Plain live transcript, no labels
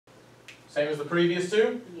Same as the previous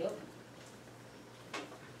two? Yep.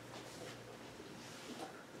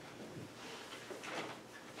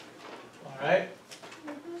 Alright.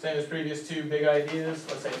 Same as previous two big ideas.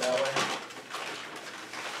 Let's say it that way.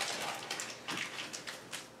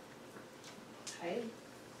 Okay.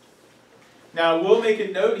 Now we'll make a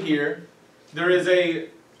note here. There is a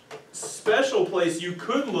special place you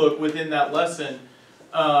could look within that lesson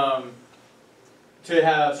to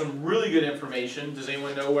have some really good information. Does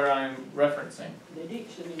anyone know where I'm referencing? The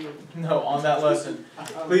dictionary. No, on that lesson.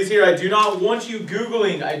 Please hear, I do not want you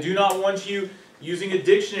Googling. I do not want you using a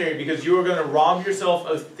dictionary because you are going to rob yourself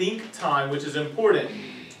of think time, which is important.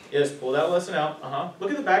 Yes, pull that lesson out.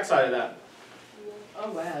 Look at the back side of that.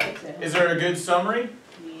 Oh wow, that's it. Is there a good summary?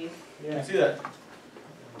 Yes. Yeah. See that?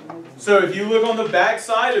 So if you look on the back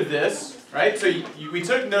side of this, right, so we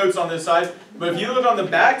took notes on this side, but if you look on the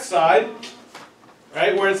back side,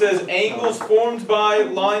 right, where it says angles formed by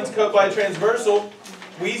lines cut by transversal,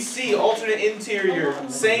 we see alternate interior,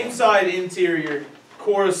 same side interior,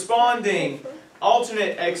 corresponding,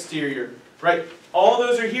 alternate exterior, right? All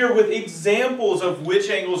those are here with examples of which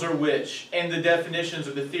angles are which and the definitions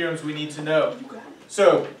of the theorems we need to know.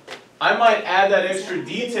 So I might add that extra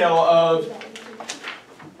detail of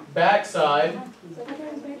backside.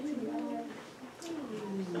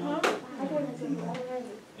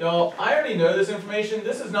 Y'all, I already know this information.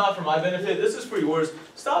 This is not for my benefit. This is for yours.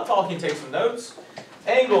 Stop talking, take some notes.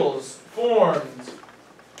 Angles formed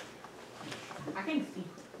I can see.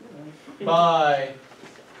 by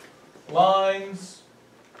lines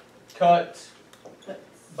cut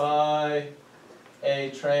by a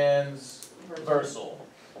transversal.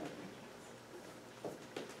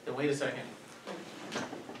 Then wait a second.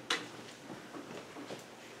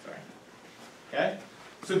 Sorry. Okay?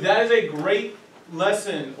 So that is a great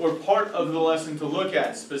lesson or part of the lesson to look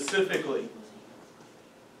at specifically.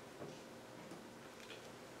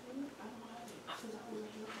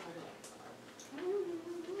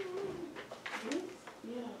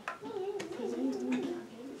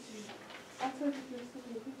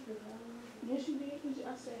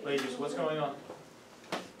 Ladies, what's going on?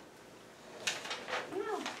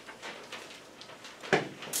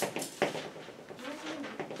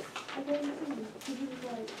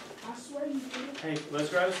 Hey, let's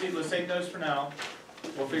grab a seat. Let's take notes for now.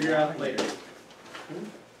 We'll figure it out later.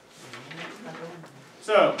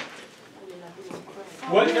 So,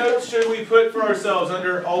 what notes should we put for ourselves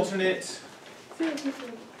under alternate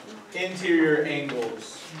interior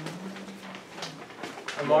angles?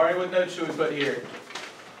 Amari, what notes should we put here?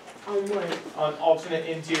 On what? On alternate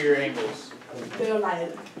interior angles. They're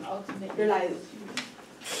like alternate. They're like.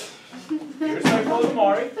 You're respectful of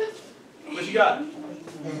Amari. What you got?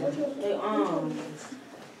 They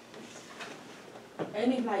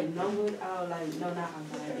any like numbers out like no not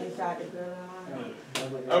outside inside the girl line.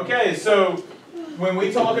 Okay, so when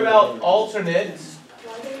we talk about alternate,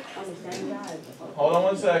 hold on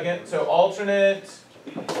one second. So alternate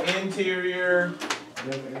interior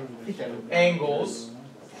angles.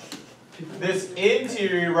 This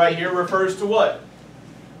interior right here refers to what?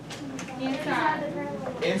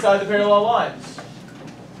 Inside the parallel lines.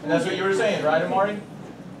 And that's what you were saying, right, Amari?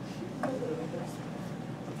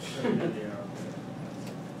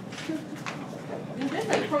 This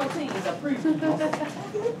like proteins are previous.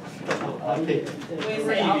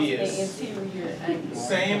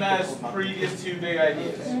 Same as previous two big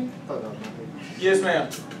ideas. Yes, ma'am.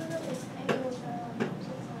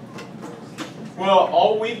 Well,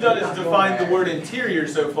 all we've done is define the word interior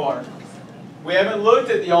so far. We haven't looked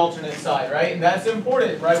at the alternate side, right? And that's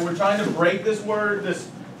important, right? We're trying to break this word, this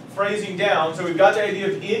phrasing down. So we've got the idea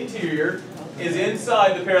of interior is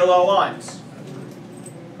inside the parallel lines.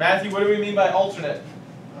 Matthew, what do we mean by alternate?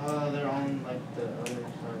 They're on like the other side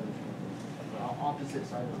of the opposite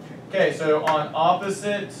side of the train. Okay, so on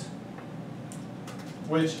opposite,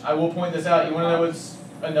 which I will point this out. You want to know what's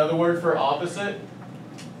another word for opposite?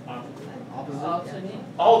 Opposite.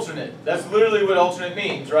 Alternate. That's literally what alternate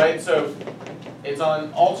means, right? So it's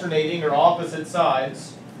on alternating or opposite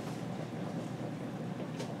sides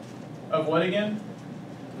of what again?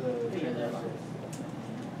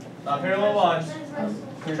 Not parallel lines.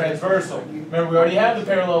 Transversal. Remember, we already have the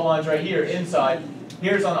parallel lines right here inside.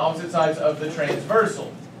 Here's on opposite sides of the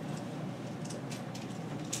transversal.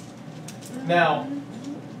 Now,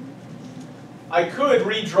 I could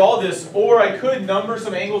redraw this, or I could number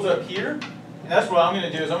some angles up here. And that's what I'm going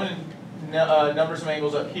to do, is I'm going to number some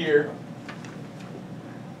angles up here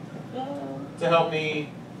to help me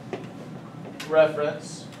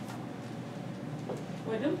reference.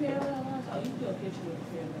 Wait, them parallel lines? Oh, you do a picture with the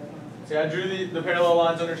parallel lines. See, I drew the parallel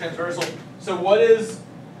lines under transversal. So what is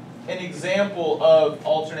an example of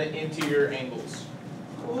alternate interior angles?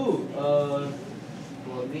 Ooh, well,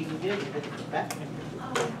 me and you did the back.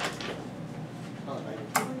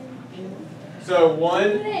 So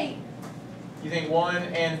 1, you think 1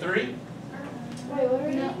 and 3? Wait, what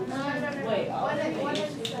are you? Wait,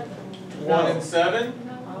 1 and 7?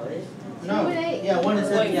 No, yeah, 1 and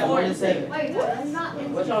 7, yeah, 1 and 7. Wait, I'm not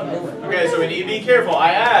in. What y'all doing? Okay, so we need to be careful.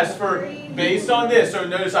 I asked for, based on this, so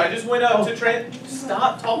notice I just went up to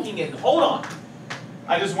stop talking and hold on.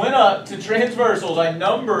 I just went up to transversals, I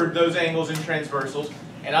numbered those angles in transversals,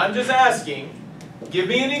 and I'm just asking, give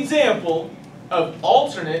me an example of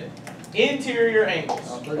alternate interior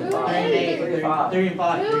angles. 3 and 8, 3 and 5. 2 and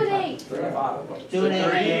 8. 2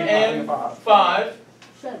 and 3 8. and 5,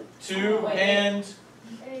 7. 2 and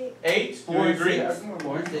 8, do 4 we and agree? 6.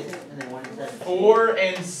 4 and 6, and then 1 and 7. 4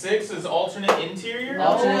 and 6 is alternate interior?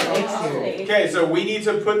 Alternate exterior. Okay, so we need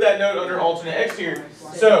to put that note under alternate exterior.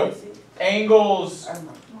 So, angles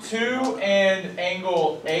 2 and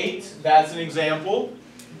angle 8, that's an example.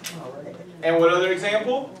 And what other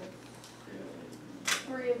example?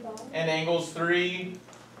 3 and 5. And angles 3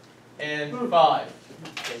 and 5.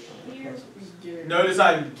 Notice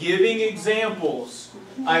I'm giving examples.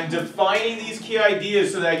 I'm defining these key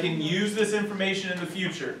ideas so that I can use this information in the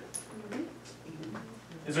future.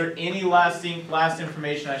 Is there any last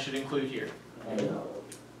information I should include here?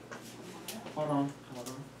 Hold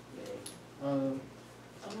on.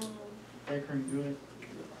 They're congruent.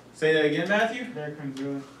 Say that again, Matthew? They're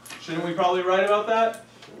congruent. Shouldn't we probably write about that?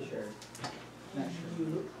 Sure. Not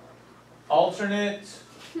sure.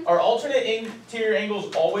 Are alternate interior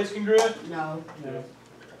angles always congruent? No. No,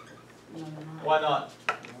 No, they're not. Why not?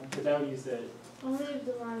 but that what you said. Only if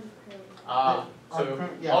the lines are Ah, so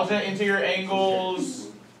Yeah. alternate interior angles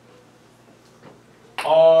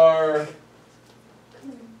are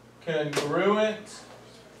congruent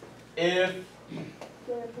if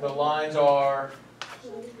the lines are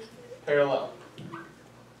parallel.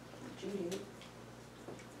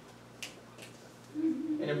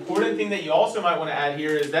 An important thing that you also might want to add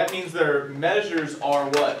here is that means their measures are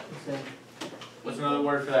what? What's another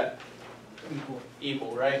word for that? Equal.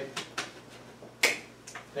 Equal, right?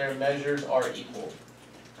 Their measures are equal.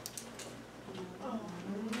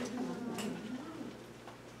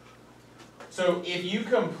 So if you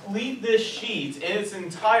complete this sheet in its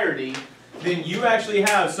entirety, then you actually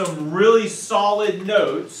have some really solid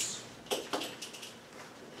notes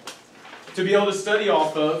to be able to study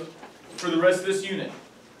off of for the rest of this unit.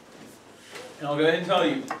 And I'll go ahead and tell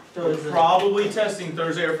you, we're probably testing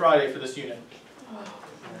Thursday or Friday for this unit.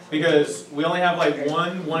 Because we only have like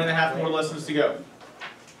 1.5 more lessons to go.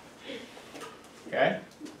 Okay?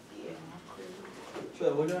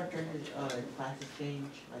 So when do our classes change?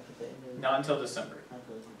 Like at the end of Not until December.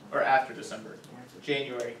 the Or after December.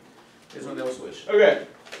 January is when they'll switch. Okay.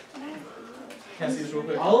 Can I see this real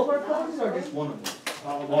quick? All of our classes or just one of them?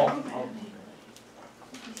 All.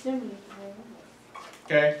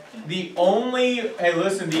 Okay. The only, hey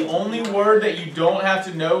listen, the only word that you don't have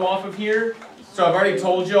to know off of here, so I've already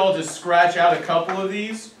told you I'll just scratch out a couple of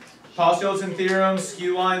these. Postulates and theorems,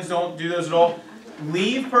 skew lines, don't do those at all.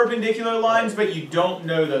 Leave perpendicular lines, but you don't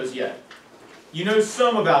know those yet. You know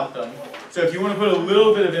some about them. So if you want to put a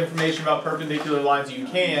little bit of information about perpendicular lines, you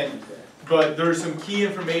can. But there's some key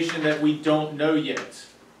information that we don't know yet.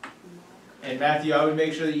 And Matthew, I would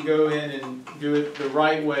make sure that you go in and do it the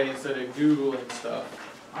right way instead of Googling stuff.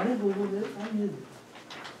 I didn't Google this. I did.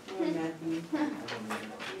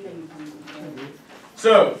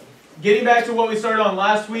 So, getting back to what we started on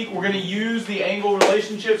last week, we're going to use the angle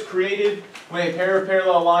relationships created when a pair of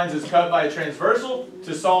parallel lines is cut by a transversal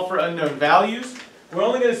to solve for unknown values. We're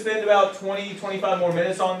only going to spend about 20-25 more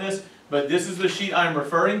minutes on this, but this is the sheet I'm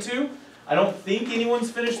referring to. I don't think anyone's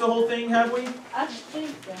finished the whole thing, have we? I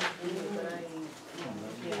think that, but I ain't.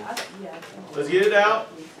 Yeah. Let's get it out.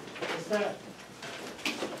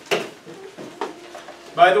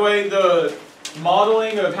 By the way, the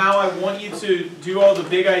modeling of how I want you to do all the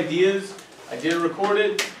big ideas, I did record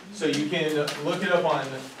it, so you can look it up on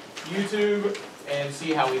YouTube and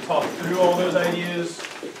see how we talk through all those ideas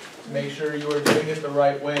to make sure you are doing it the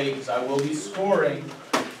right way, because I will be scoring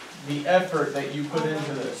the effort that you put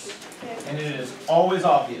into this. And it is always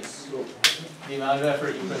obvious the amount of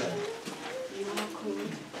effort you put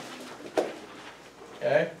in.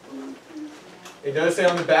 Okay? It does say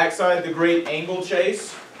on the back side the great angle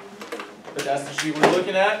chase, but that's the sheet we're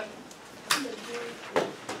looking at.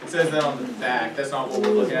 It says that on the back. That's not what we're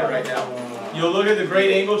looking at right now. You'll look at the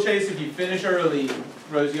great angle chase if you finish early.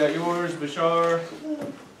 Rose, you got yours. Bashar.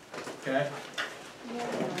 Okay.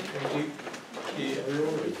 Thank you. Yeah.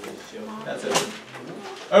 That's it.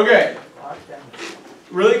 Okay.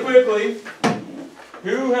 Really quickly,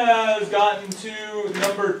 who has gotten to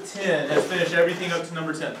number 10? Has finished everything up to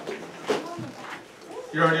number 10?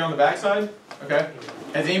 You're already on the back side? Okay.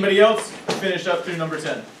 Has anybody else finished up through number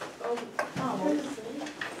 10? Almost.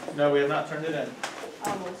 No, we have not turned it in.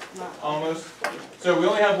 Almost. Not. Almost. So we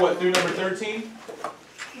only have what, through number 13?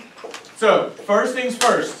 So, first things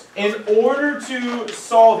first. In order to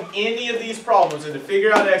solve any of these problems and to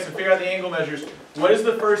figure out x and figure out the angle measures, what is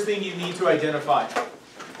the first thing you need to identify?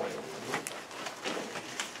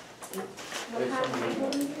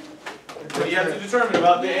 What do you have to determine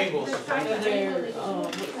about the angles?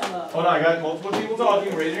 Hold on, I got multiple people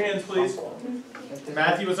talking. Raise your hands, please.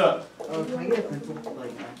 Matthew, what's up? Can I get a pencil?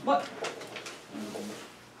 Like, What?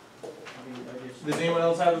 Does anyone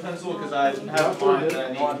else have a pencil? Because I have mine that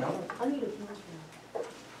I need. I need a pencil.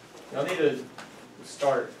 Y'all need to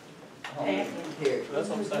start. here. That's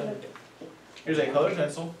what I'm saying. Here's a colored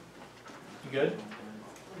pencil. You good?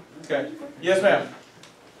 Okay. Yes, ma'am.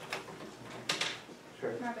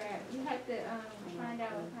 Sure. My bad. You have to find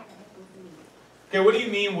out what kind of angles you need. Okay, what do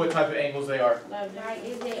you mean what type of angles they are? Like,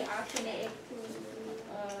 is it alternate x to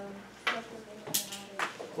supplemental and all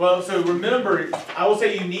that? Well, so remember, I will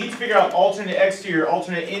say you need to figure out alternate exterior,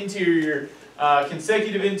 alternate interior,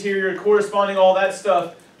 consecutive interior, corresponding, all that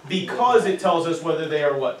stuff, because it tells us whether they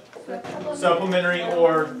are what? Supplementary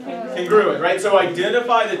or congruent, right? So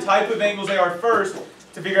identify the type of angles they are first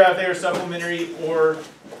to figure out if they are supplementary or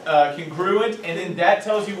congruent, and then that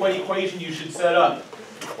tells you what equation you should set up.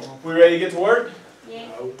 We ready to get to work? Yeah.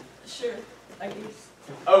 Sure. I guess.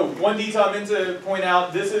 Oh, one detail I meant to point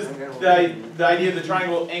out, this is the idea of the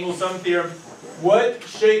triangle angle sum theorem. What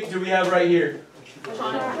shape do we have right here?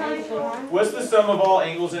 What's the sum of all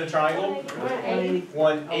angles in a triangle?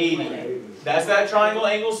 180. That's that triangle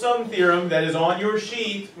angle sum theorem that is on your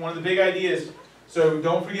sheet, one of the big ideas. So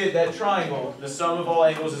don't forget that triangle, the sum of all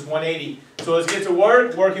angles is 180. So let's get to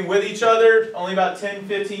work, working with each other. Only about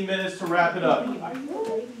 10-15 minutes to wrap it up.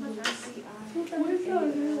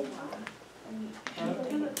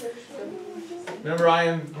 Remember, I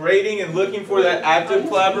am grading and looking for that active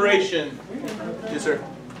collaboration. Yes, sir.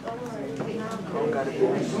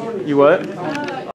 You what?